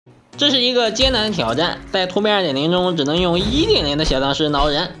这是一个艰难的挑战，在突变2.0中只能用1.0的小丧尸挠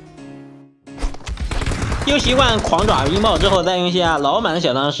人。又习惯狂爪冰爆之后，再用下老版的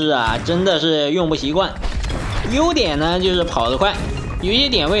小丧尸啊，真的是用不习惯。优点呢就是跑得快，有一些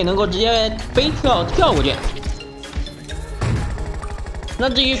点位能够直接飞跳过去。那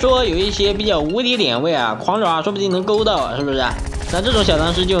至于说有一些比较无敌点位啊，狂爪说不定能勾到，是不是？那这种小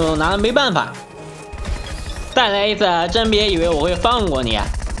丧尸就拿了没办法。再来一次，真别以为我会放过你啊！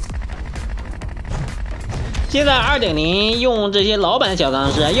现在2.0用这些老版小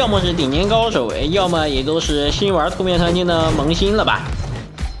丧尸，要么是顶尖高手，要么也都是新玩突变团竞的萌新了吧。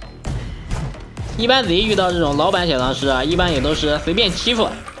一般Ziyi遇到这种老版小丧尸啊，一般也都是随便欺负，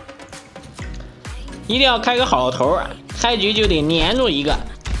一定要开个好头，开局就得粘住一个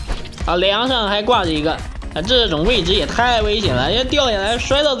啊，梁上还挂着一个啊，这种位置也太危险了，要掉下来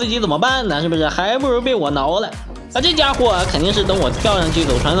摔到自己怎么办呢？是不是？还不如被我挠了。啊，这家伙肯定是等我跳上去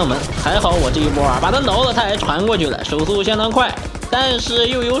走传送门，还好我这一波啊把他挠了，他还传过去了，手速相当快，但是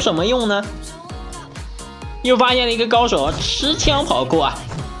又有什么用呢？又发现了一个高手持枪跑酷啊，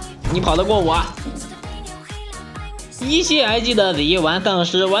你跑得过我？依稀还记得Ziyi玩丧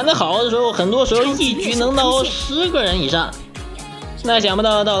尸玩得好的时候，很多时候一局能挠10个人以上。那想不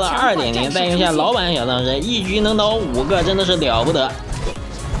到到了2.0，再用下老版小丧尸，一局能挠5个，真的是了不得。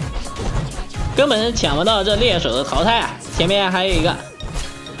根本抢不到这猎手的淘汰啊！前面还有一个，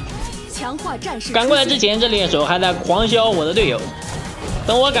赶过来之前，这猎手还在狂削我的队友。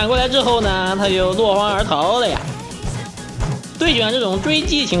等我赶过来之后呢，他就落荒而逃了呀。对选这种追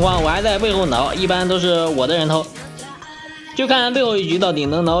击情况，我还在背后挠，一般都是我的人头。就看最后一局到底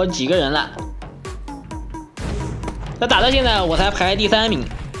能挠几个人了。那打到现在，我才排第3名。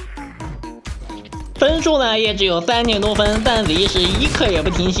分数呢也只有3000多分，但Ziyi是一刻也不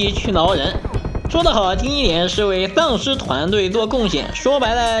停息去挠人。说的好听一点是为丧尸团队做贡献，说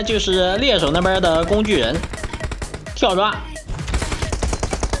白了就是猎手那边的工具人。跳抓，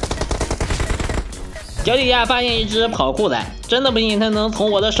脚底下发现一只跑酷仔，真的不信他能从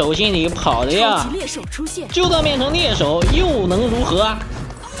我的手心里跑的呀！就算变成猎手又能如何啊？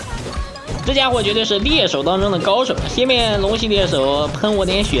这家伙绝对是猎手当中的高手，先变龙系猎手喷我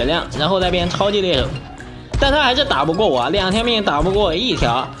点血量，然后再变超级猎手，但他还是打不过我，2条命打不过我1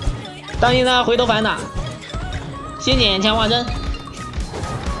条。当心他回头反打，先捡强化针，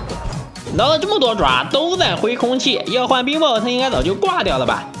挠了这么多爪都在挥空气，要换冰爆他应该早就挂掉了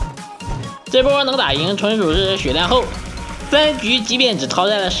吧？这波能打赢纯属是血量厚，3局即便只淘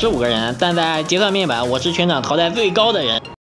汰了15个人，但在结算面板我是全场淘汰最高的人。